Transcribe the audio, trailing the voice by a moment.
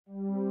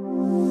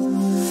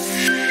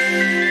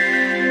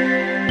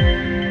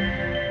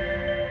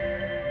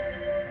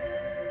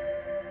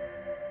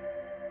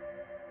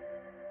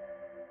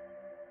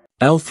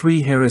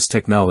L3Harris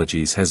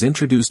Technologies has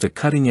introduced a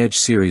cutting-edge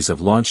series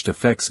of launched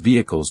effects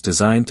vehicles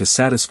designed to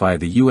satisfy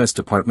the U.S.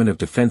 Department of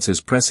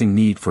Defense's pressing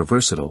need for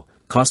versatile,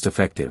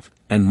 cost-effective,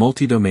 and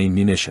multi-domain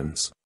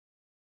munitions.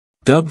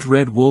 Dubbed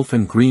Red Wolf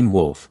and Green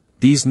Wolf,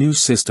 these new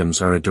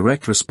systems are a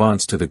direct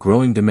response to the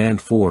growing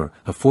demand for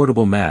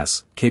affordable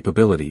mass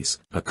capabilities,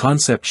 a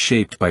concept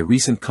shaped by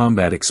recent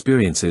combat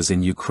experiences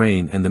in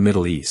Ukraine and the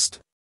Middle East.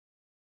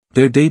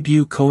 Their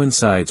debut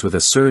coincides with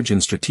a surge in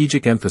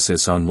strategic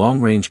emphasis on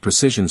long-range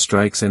precision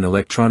strikes and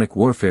electronic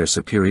warfare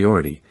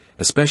superiority,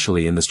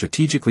 especially in the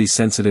strategically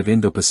sensitive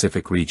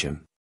Indo-Pacific region.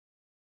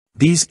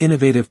 These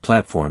innovative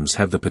platforms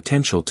have the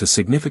potential to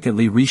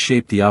significantly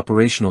reshape the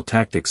operational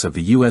tactics of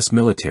the U.S.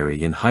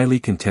 military in highly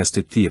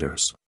contested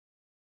theaters.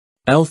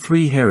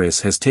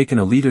 L3Harris has taken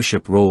a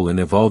leadership role in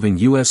evolving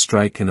U.S.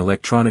 strike and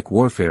electronic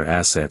warfare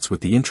assets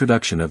with the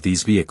introduction of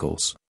these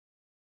vehicles.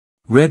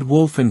 Red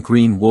Wolf and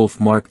Green Wolf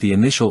mark the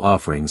initial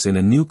offerings in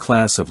a new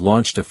class of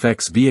launched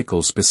effects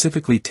vehicles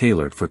specifically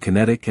tailored for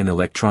kinetic and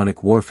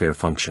electronic warfare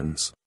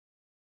functions.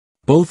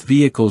 Both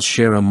vehicles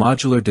share a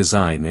modular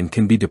design and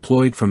can be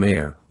deployed from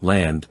air,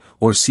 land,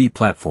 or sea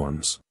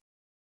platforms.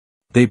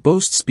 They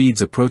boast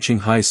speeds approaching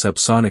high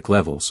subsonic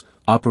levels,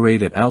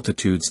 operate at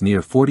altitudes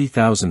near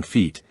 40,000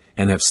 feet,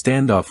 and have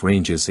standoff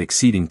ranges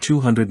exceeding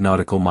 200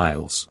 nautical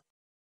miles.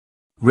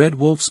 Red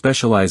Wolf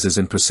specializes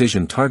in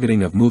precision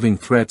targeting of moving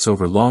threats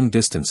over long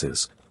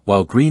distances,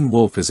 while Green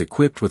Wolf is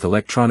equipped with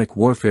electronic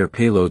warfare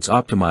payloads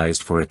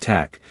optimized for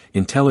attack,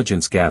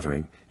 intelligence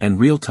gathering, and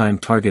real-time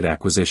target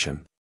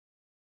acquisition.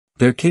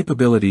 Their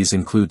capabilities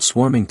include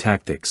swarming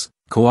tactics,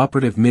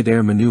 cooperative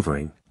mid-air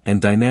maneuvering, and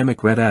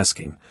dynamic red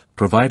asking,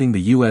 providing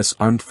the U.S.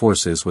 Armed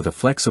Forces with a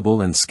flexible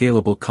and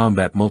scalable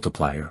combat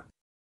multiplier.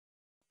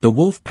 The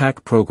Wolf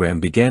Pack program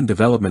began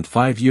development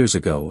 5 years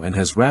ago and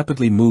has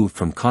rapidly moved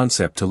from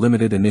concept to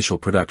limited initial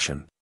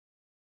production.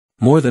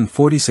 More than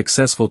 40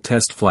 successful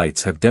test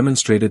flights have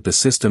demonstrated the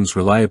system's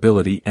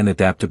reliability and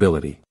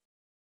adaptability.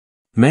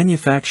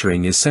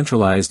 Manufacturing is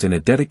centralized in a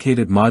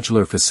dedicated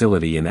modular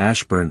facility in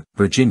Ashburn,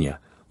 Virginia,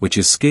 which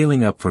is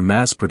scaling up for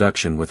mass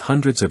production with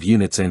hundreds of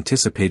units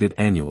anticipated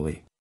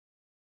annually.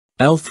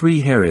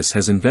 L3Harris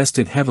has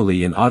invested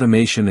heavily in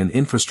automation and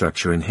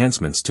infrastructure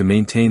enhancements to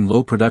maintain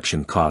low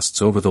production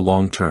costs over the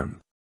long term.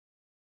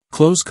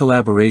 Close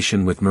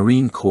collaboration with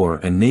Marine Corps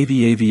and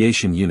Navy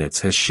aviation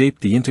units has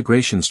shaped the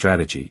integration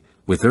strategy,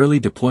 with early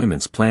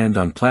deployments planned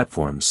on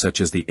platforms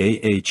such as the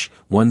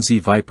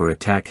AH-1Z Viper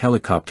attack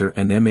helicopter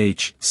and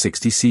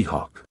MH-60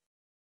 Seahawk.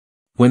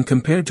 When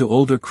compared to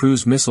older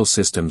cruise missile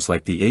systems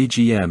like the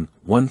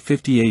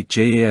AGM-158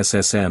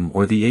 JASSM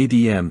or the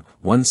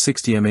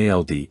ADM-160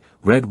 MALD,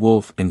 Red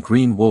Wolf and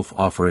Green Wolf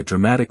offer a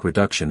dramatic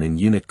reduction in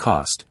unit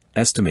cost,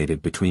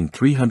 estimated between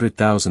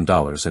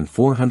 $300,000 and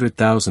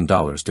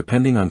 $400,000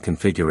 depending on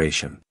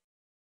configuration.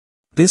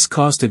 This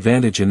cost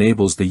advantage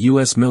enables the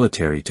U.S.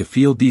 military to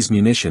field these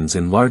munitions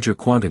in larger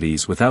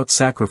quantities without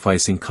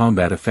sacrificing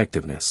combat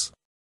effectiveness.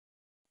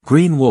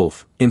 Green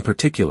Wolf, in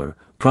particular,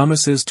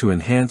 promises to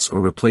enhance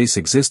or replace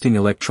existing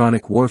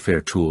electronic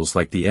warfare tools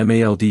like the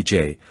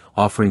MALDJ,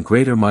 offering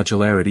greater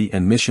modularity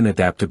and mission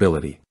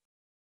adaptability.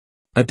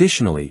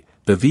 Additionally,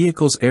 the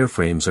vehicle's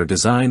airframes are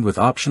designed with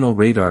optional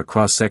radar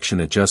cross-section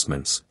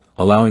adjustments,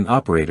 allowing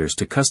operators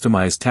to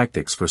customize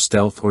tactics for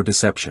stealth or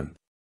deception.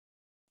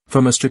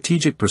 From a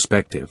strategic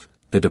perspective,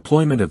 the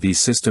deployment of these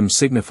systems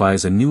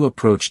signifies a new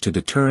approach to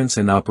deterrence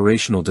and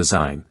operational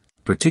design,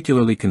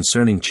 particularly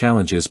concerning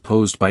challenges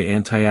posed by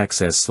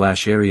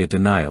anti-access/area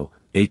denial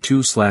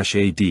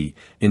A2/AD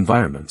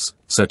environments,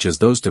 such as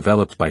those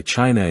developed by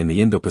China in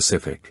the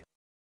Indo-Pacific.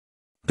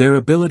 Their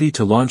ability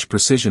to launch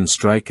precision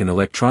strike and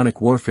electronic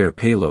warfare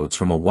payloads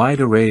from a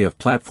wide array of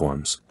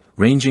platforms,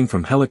 ranging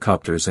from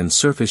helicopters and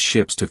surface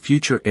ships to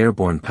future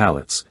airborne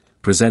pallets,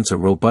 presents a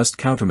robust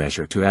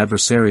countermeasure to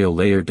adversarial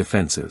layered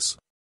defenses.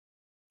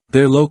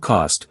 Their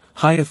low-cost,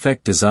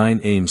 high-effect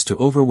design aims to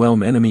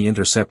overwhelm enemy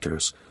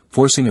interceptors,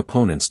 forcing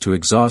opponents to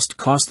exhaust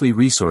costly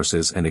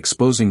resources and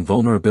exposing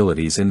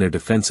vulnerabilities in their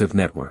defensive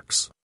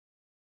networks.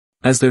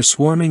 As their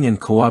swarming and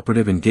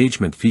cooperative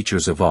engagement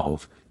features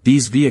evolve,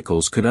 these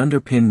vehicles could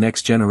underpin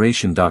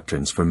next-generation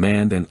doctrines for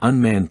manned and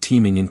unmanned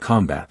teaming in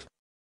combat.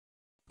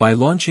 By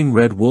launching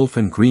Red Wolf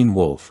and Green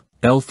Wolf,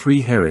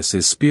 L3Harris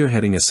is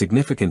spearheading a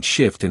significant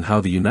shift in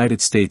how the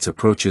United States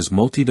approaches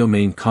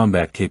multi-domain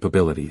combat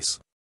capabilities.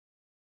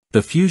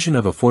 The fusion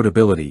of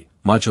affordability,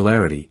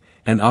 modularity,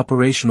 and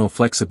operational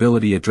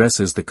flexibility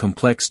addresses the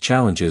complex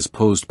challenges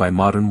posed by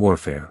modern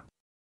warfare.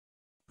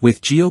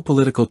 With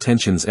geopolitical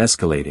tensions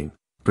escalating,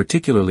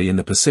 particularly in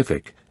the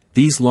Pacific,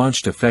 these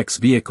launched effects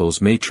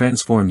vehicles may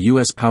transform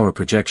U.S. power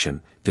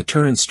projection,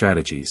 deterrence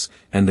strategies,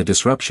 and the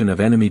disruption of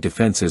enemy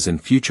defenses in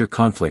future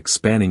conflicts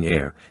spanning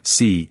air,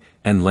 sea,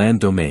 and land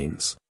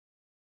domains.